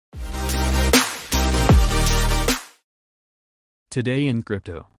Today in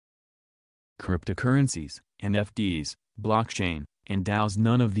crypto. Cryptocurrencies, NFTs, blockchain, and DAOs.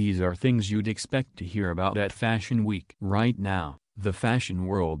 None of these are things you'd expect to hear about at Fashion Week. Right now, the fashion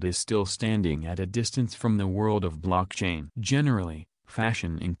world is still standing at a distance from the world of blockchain. Generally,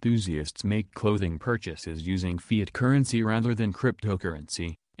 fashion enthusiasts make clothing purchases using fiat currency rather than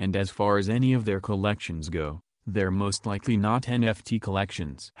cryptocurrency, and as far as any of their collections go, they're most likely not NFT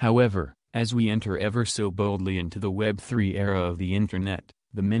collections. However, as we enter ever so boldly into the Web3 era of the Internet,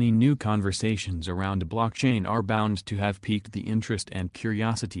 the many new conversations around blockchain are bound to have piqued the interest and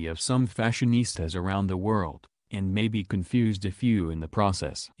curiosity of some fashionistas around the world, and maybe confused a few in the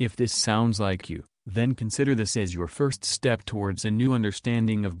process. If this sounds like you, then consider this as your first step towards a new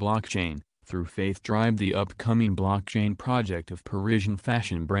understanding of blockchain. Through Faith Tribe, the upcoming blockchain project of Parisian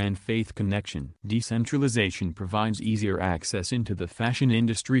fashion brand Faith Connection. Decentralization provides easier access into the fashion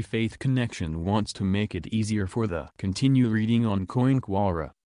industry. Faith Connection wants to make it easier for the. Continue reading on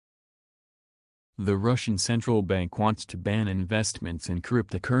CoinQuara. The Russian central bank wants to ban investments in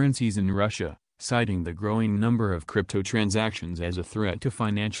cryptocurrencies in Russia, citing the growing number of crypto transactions as a threat to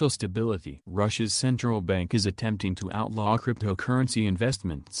financial stability. Russia's central bank is attempting to outlaw cryptocurrency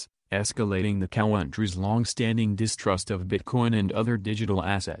investments, escalating the country's long-standing distrust of Bitcoin and other digital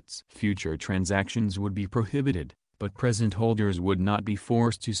assets. Future transactions would be prohibited, but present holders would not be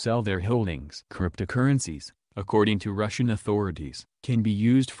forced to sell their holdings. Cryptocurrencies, according to Russian authorities, can be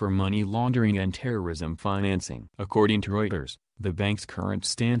used for money laundering and terrorism financing. According to Reuters, the bank's current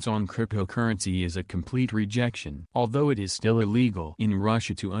stance on cryptocurrency is a complete rejection. Although it is still illegal in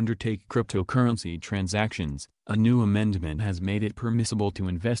Russia to undertake cryptocurrency transactions, a new amendment has made it permissible to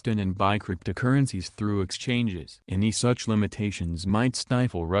invest in and buy cryptocurrencies through exchanges. Any such limitations might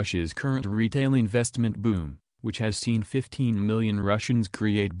stifle Russia's current retail investment boom, which has seen 15 million Russians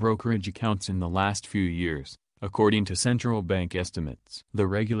create brokerage accounts in the last few years, according to central bank estimates. The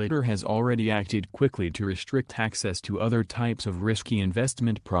regulator has already acted quickly to restrict access to other types of risky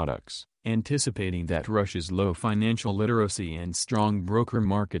investment products, anticipating that Russia's low financial literacy and strong broker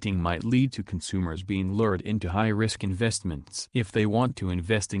marketing might lead to consumers being lured into high-risk investments. If they want to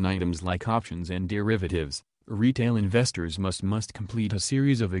invest in items like options and derivatives, retail investors must complete a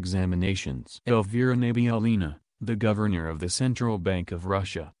series of examinations. Elvira Nabiullina, the governor of the Central Bank of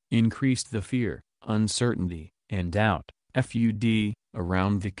Russia, increased the fear, uncertainty, and doubt, FUD,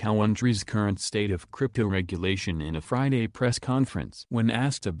 around the country's current state of crypto regulation in a Friday press conference. When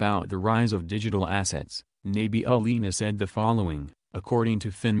asked about the rise of digital assets, Nabiullina said the following, according to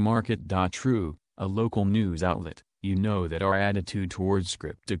FinMarket.ru, a local news outlet, "You know that our attitude towards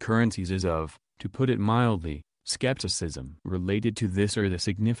cryptocurrencies is of, to put it mildly, skepticism. Related to this are the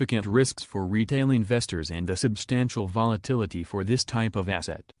significant risks for retail investors and the substantial volatility for this type of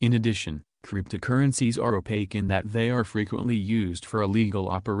asset. In addition, cryptocurrencies are opaque in that they are frequently used for illegal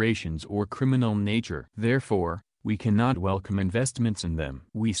operations or criminal nature. Therefore, we cannot welcome investments in them.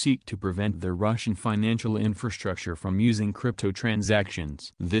 We seek to prevent the Russian financial infrastructure from using crypto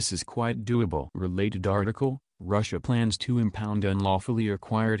transactions. This is quite doable." Related article, Russia plans to impound unlawfully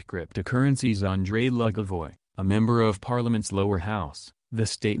acquired cryptocurrencies. Andrei Lugovoy, a member of Parliament's lower house, the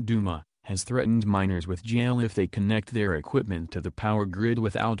State Duma, has threatened miners with jail if they connect their equipment to the power grid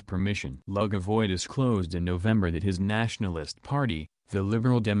without permission. Lugovoy disclosed in November that his nationalist party, the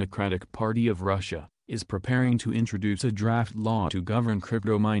Liberal Democratic Party of Russia, is preparing to introduce a draft law to govern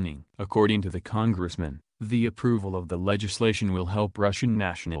crypto mining. According to the congressman, the approval of the legislation will help Russian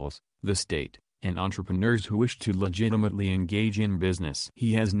nationals, the state, and entrepreneurs who wish to legitimately engage in business.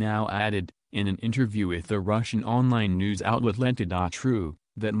 He has now added, in an interview with the Russian online news outlet Lenta.ru,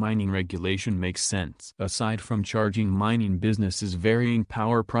 that mining regulation makes sense. Aside from charging mining businesses varying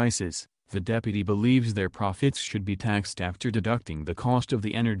power prices, the deputy believes their profits should be taxed after deducting the cost of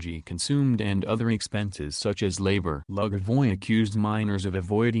the energy consumed and other expenses such as labor. Lugovoy accused miners of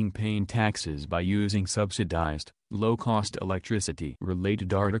avoiding paying taxes by using subsidized, low-cost electricity.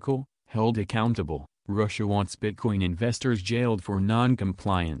 Related article, held accountable, Russia wants Bitcoin investors jailed for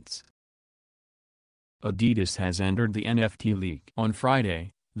non-compliance. Adidas has entered the NFT league. On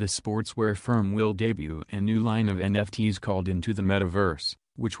Friday, the sportswear firm will debut a new line of NFTs called Into the Metaverse,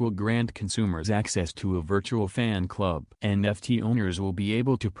 which will grant consumers access to a virtual fan club. NFT owners will be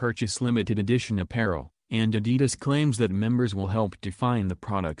able to purchase limited edition apparel, and Adidas claims that members will help define the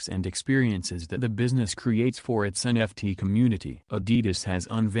products and experiences that the business creates for its NFT community. Adidas has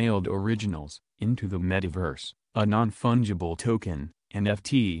unveiled Originals, Into the Metaverse, a non-fungible token,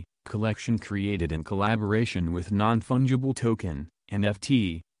 NFT, collection created in collaboration with non-fungible token,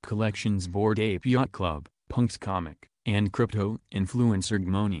 NFT, collections Bored Ape Yacht Club, Punk's Comic, and crypto influencer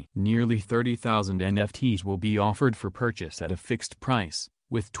Gmony. Nearly 30,000 NFTs will be offered for purchase at a fixed price,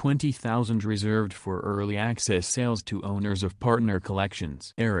 with 20,000 reserved for early access sales to owners of partner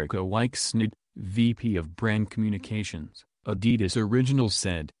collections. Erica Weixsnid, VP of Brand Communications, Adidas Originals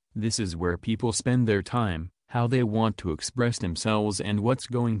said, "This is where people spend their time, how they want to express themselves and what's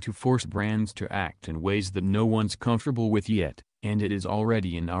going to force brands to act in ways that no one's comfortable with yet, and it is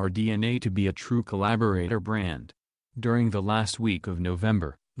already in our DNA to be a true collaborator brand." During the last week of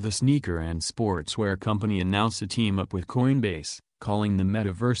November, the sneaker and sportswear company announced a team-up with Coinbase, calling the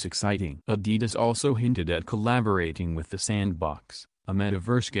metaverse exciting. Adidas also hinted at collaborating with The Sandbox, a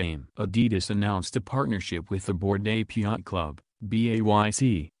metaverse game. Adidas announced a partnership with the Bored Ape Yacht Club,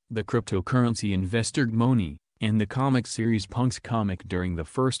 BAYC, the cryptocurrency investor Gmony, and the comic series Punk's Comic during the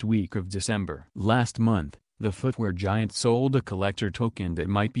first week of December. Last month, the footwear giant sold a collector token that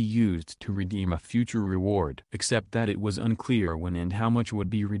might be used to redeem a future reward. Except that it was unclear when and how much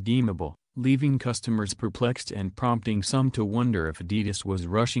would be redeemable, leaving customers perplexed and prompting some to wonder if Adidas was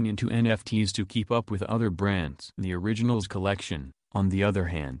rushing into NFTs to keep up with other brands. The Originals collection, on the other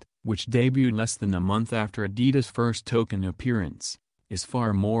hand, which debuted less than a month after Adidas' first token appearance, is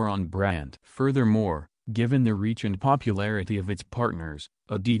far more on brand. Furthermore, given the reach and popularity of its partners,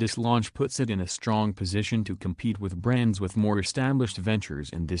 Adidas' launch puts it in a strong position to compete with brands with more established ventures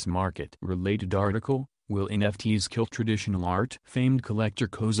in this market. Related article, Will NFTs Kill Traditional Art? Famed collector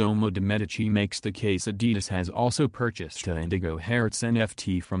Cosimo de' Medici makes the case Adidas has also purchased a Indigo Hertz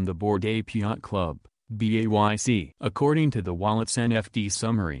NFT from the Bored Ape Yacht Club, BAYC. According to the wallet's NFT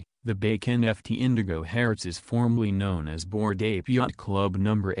summary, the Bake NFT Indigo Hertz is formerly known as Bored Ape Yacht Club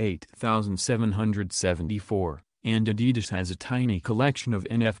number 8774, and Adidas has a tiny collection of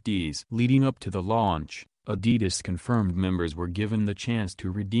NFTs. Leading up to the launch, Adidas confirmed members were given the chance to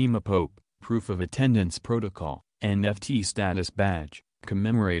redeem a POAP, Proof of Attendance Protocol, NFT status badge,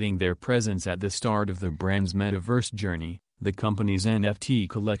 commemorating their presence at the start of the brand's metaverse journey. The company's NFT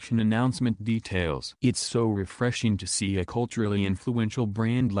collection announcement details. "It's so refreshing to see a culturally influential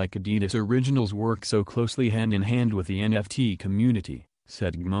brand like Adidas Originals work so closely hand-in-hand with the NFT community,"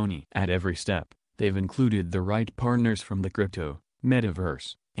 said Gmony. "At every step, they've included the right partners from the crypto,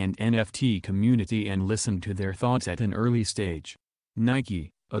 metaverse, and NFT community and listened to their thoughts at an early stage."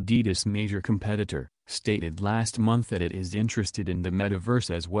 Nike, Adidas' major competitor, stated last month that it is interested in the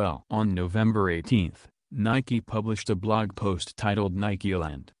metaverse as well. On November 18, Nike published a blog post titled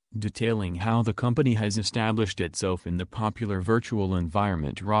Nikeland, detailing how the company has established itself in the popular virtual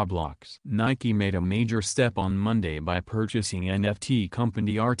environment Roblox. Nike made a major step on Monday by purchasing NFT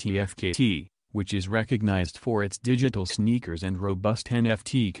company RTFKT, which is recognized for its digital sneakers and robust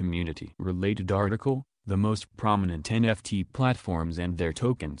NFT community. Related article, The Most Prominent NFT Platforms and Their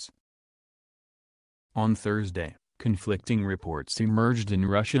Tokens. On Thursday, conflicting reports emerged in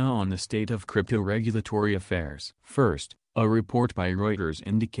Russia on the state of crypto regulatory affairs. First, a report by Reuters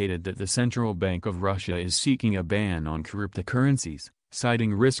indicated that the Central Bank of Russia is seeking a ban on cryptocurrencies,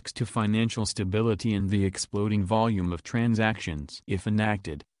 citing risks to financial stability and the exploding volume of transactions. If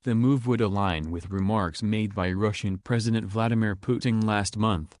enacted, the move would align with remarks made by Russian President Vladimir Putin last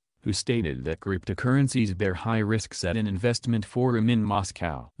month, who stated that cryptocurrencies bear high risks at an investment forum in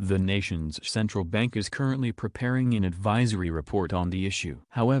Moscow. The nation's central bank is currently preparing an advisory report on the issue.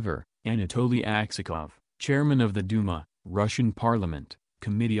 However, Anatoly Aksakov, chairman of the Duma, Russian Parliament,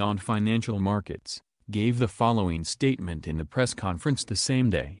 Committee on Financial Markets, gave the following statement in a press conference the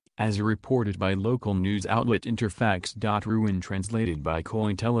same day, as reported by local news outlet Interfax.ru and translated by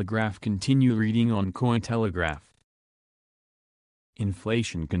Cointelegraph. Continue reading on Cointelegraph.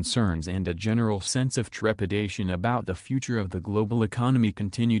 Inflation concerns and a general sense of trepidation about the future of the global economy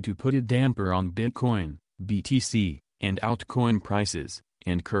continue to put a damper on Bitcoin, BTC, and altcoin prices,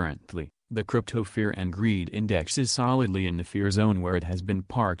 and currently, the Crypto Fear and Greed Index is solidly in the fear zone where it has been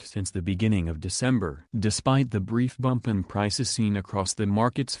parked since the beginning of December. Despite the brief bump in prices seen across the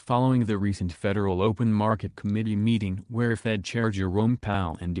markets following the recent Federal Open Market Committee meeting where Fed Chair Jerome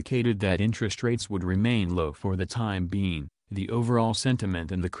Powell indicated that interest rates would remain low for the time being, the overall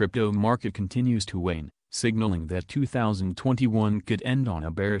sentiment in the crypto market continues to wane, signaling that 2021 could end on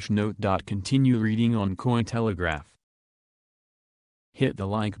a bearish note. Continue reading on Cointelegraph. Hit the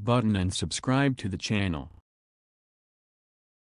like button and subscribe to the channel.